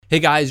Hey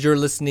guys, you're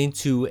listening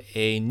to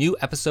a new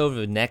episode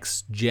of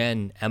Next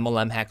Gen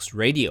MLM Hacks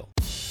Radio.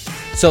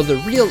 So the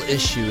real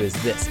issue is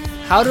this: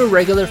 how do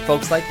regular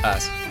folks like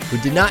us who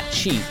did not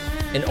cheat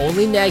and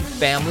only nag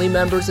family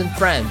members and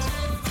friends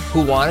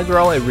who want to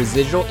grow a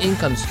residual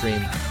income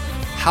stream,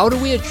 how do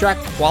we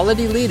attract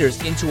quality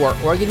leaders into our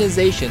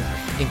organization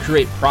and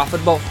create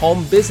profitable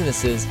home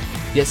businesses,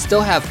 yet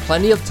still have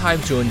plenty of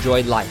time to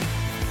enjoy life?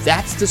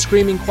 That's the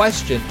screaming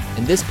question,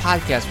 and this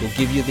podcast will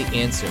give you the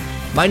answer.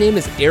 My name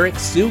is Eric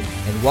Su,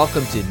 and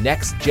welcome to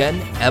Next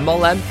Gen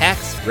MLM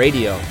Hacks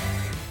Radio.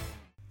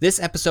 This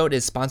episode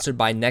is sponsored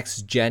by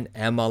Next Gen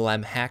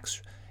MLM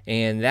Hacks,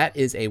 and that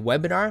is a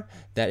webinar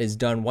that is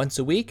done once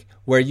a week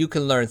where you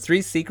can learn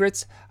 3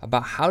 secrets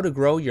about how to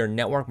grow your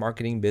network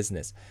marketing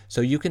business.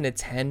 So you can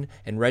attend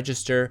and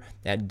register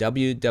at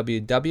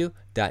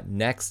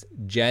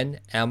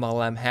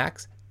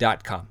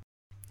www.nextgenmlmhacks.com.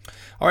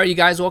 All right, you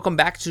guys, welcome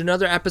back to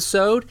another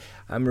episode.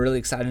 I'm really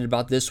excited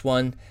about this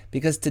one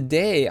because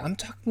today I'm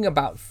talking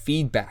about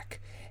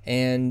feedback.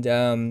 And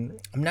I'm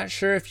not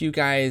sure if you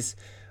guys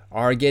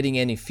are getting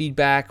any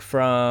feedback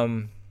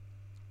from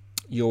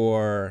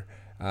your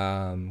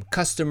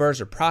customers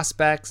or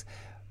prospects,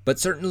 but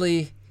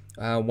certainly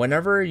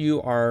whenever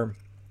you are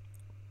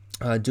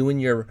doing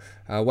your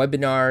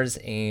webinars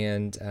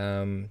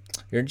and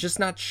you're just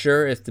not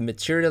sure if the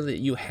material that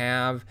you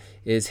have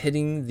is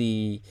hitting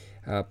the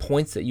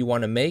points that you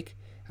want to make,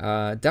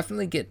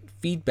 definitely get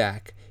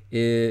feedback.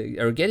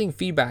 Getting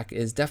feedback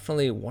is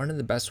definitely one of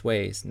the best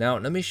ways. Now,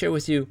 let me share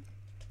with you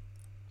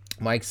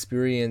my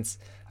experience.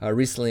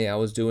 Recently, I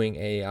was doing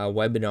a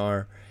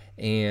webinar,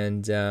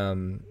 and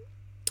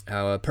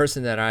a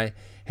person that I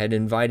had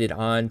invited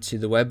on to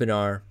the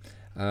webinar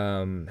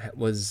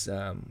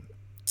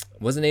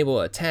wasn't able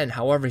to attend.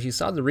 However, he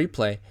saw the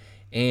replay,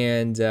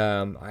 and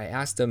I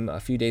asked him a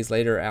few days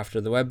later after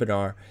the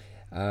webinar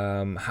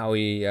how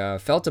he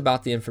felt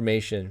about the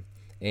information,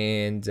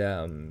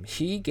 and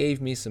he gave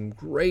me some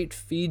great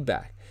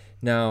feedback.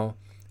 Now,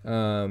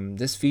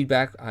 this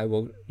feedback I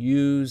will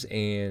use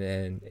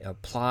and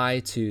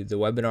apply to the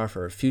webinar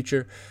for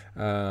future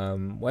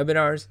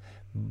webinars,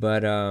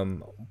 but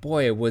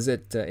boy, was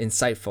it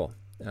insightful.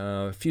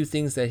 A few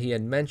things that he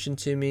had mentioned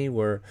to me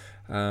were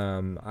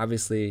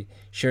obviously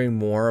sharing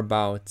more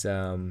about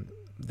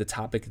the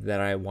topic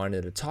that I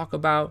wanted to talk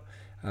about,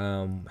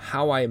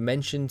 how I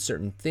mentioned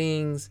certain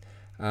things,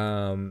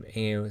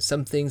 and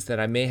some things that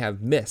I may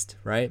have missed,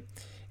 right?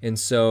 And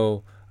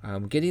so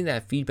getting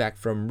that feedback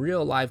from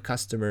real live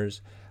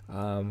customers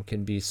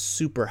can be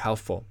super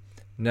helpful.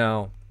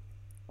 Now,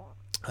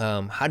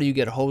 how do you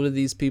get a hold of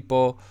these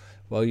people?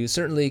 Well, you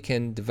certainly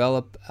can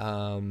develop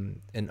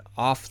an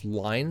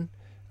offline.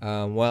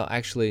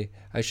 Actually,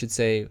 I should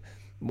say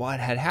what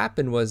had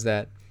happened was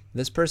that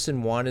this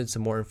person wanted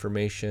some more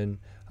information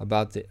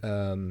about the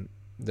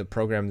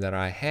program that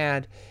I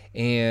had,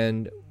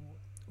 and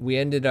we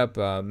ended up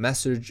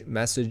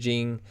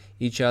messaging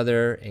each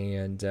other,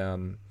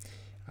 and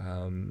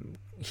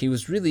he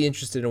was really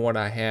interested in what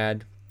I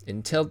had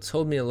and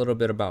told me a little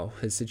bit about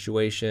his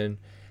situation,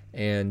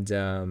 and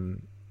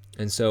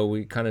so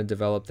we kind of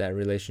developed that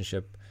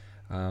relationship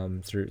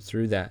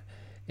through that.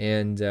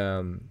 And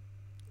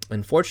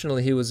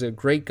unfortunately, he was a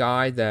great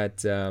guy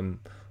that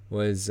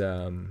was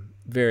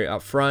very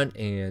upfront,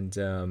 and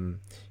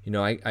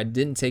I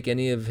didn't take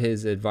any of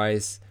his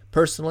advice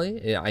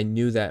personally. I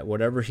knew that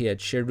whatever he had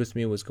shared with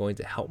me was going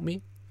to help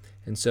me,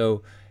 and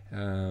so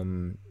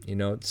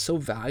it's so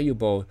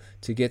valuable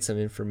to get some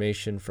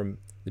information from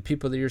the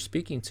people that you're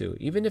speaking to,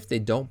 even if they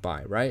don't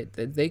buy, right?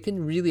 They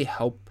can really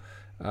help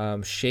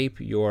shape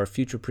your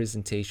future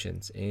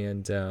presentations,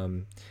 and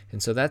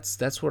so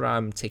that's what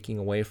I'm taking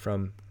away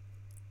from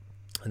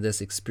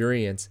this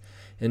experience.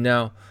 And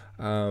now,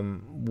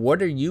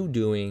 what are you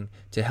doing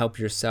to help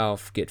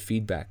yourself get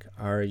feedback?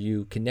 Are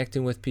you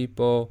connecting with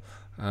people?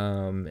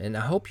 And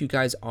I hope you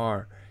guys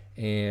are.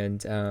 And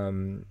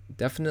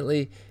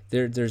definitely,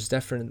 there's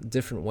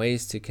different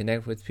ways to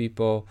connect with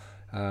people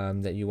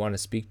that you want to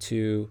speak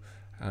to.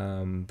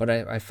 But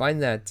I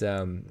find that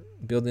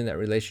building that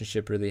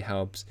relationship really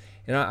helps,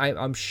 and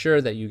I'm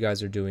sure that you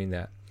guys are doing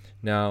that.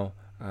 Now,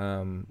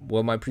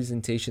 will my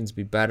presentations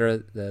be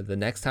better the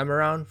next time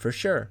around? For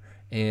sure,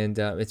 and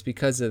it's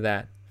because of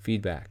that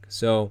feedback.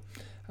 So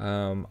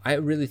I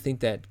really think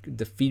that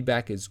the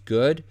feedback is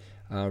good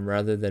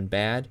rather than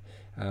bad,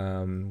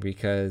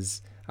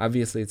 because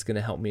obviously it's going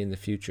to help me in the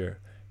future.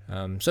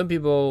 Some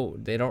people,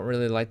 they don't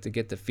really like to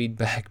get the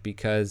feedback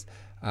because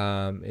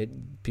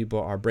people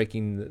are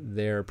breaking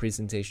their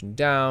presentation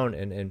down,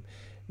 and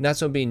not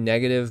so being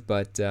negative,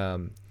 but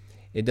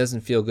it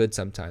doesn't feel good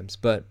sometimes.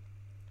 But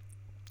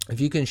if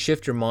you can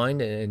shift your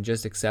mind and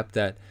just accept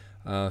that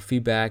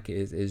feedback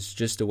is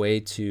just a way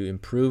to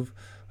improve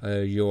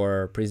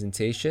your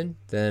presentation,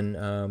 then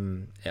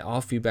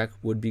all feedback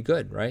would be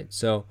good, right?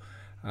 So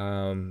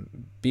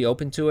be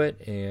open to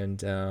it,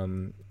 and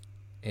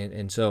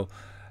so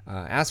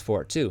ask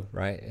for it too,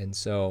 right? And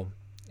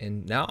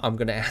now I'm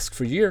going to ask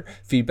for your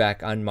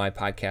feedback on my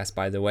podcast,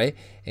 by the way.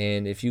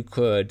 And if you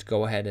could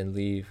go ahead and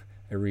leave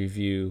a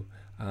review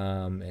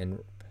and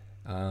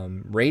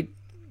rate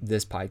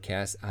this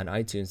podcast on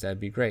iTunes. That'd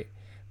be great.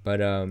 But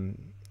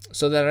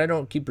so that I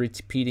don't keep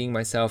repeating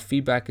myself,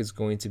 feedback is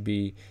going to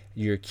be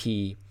your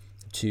key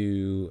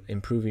to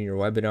improving your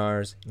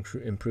webinars,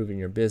 improving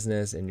your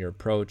business and your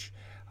approach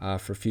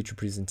for future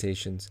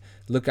presentations.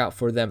 Look out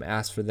for them,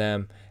 ask for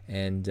them,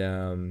 and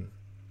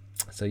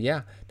so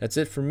yeah, that's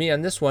it for me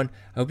on this one.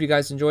 I hope you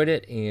guys enjoyed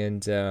it,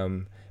 and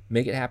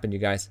make it happen, you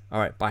guys. All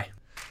right, bye.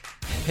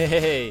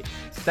 Hey,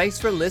 thanks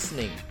for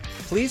listening.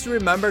 Please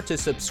remember to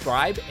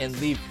subscribe and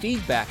leave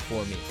feedback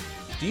for me.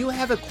 Do you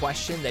have a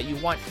question that you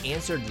want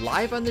answered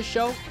live on the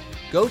show?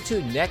 Go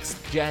to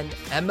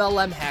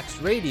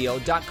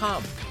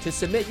nextgenmlmhacksradio.com to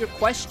submit your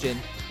question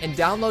and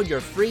download your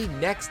free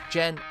Next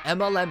Gen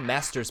MLM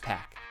Masters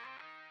Pack.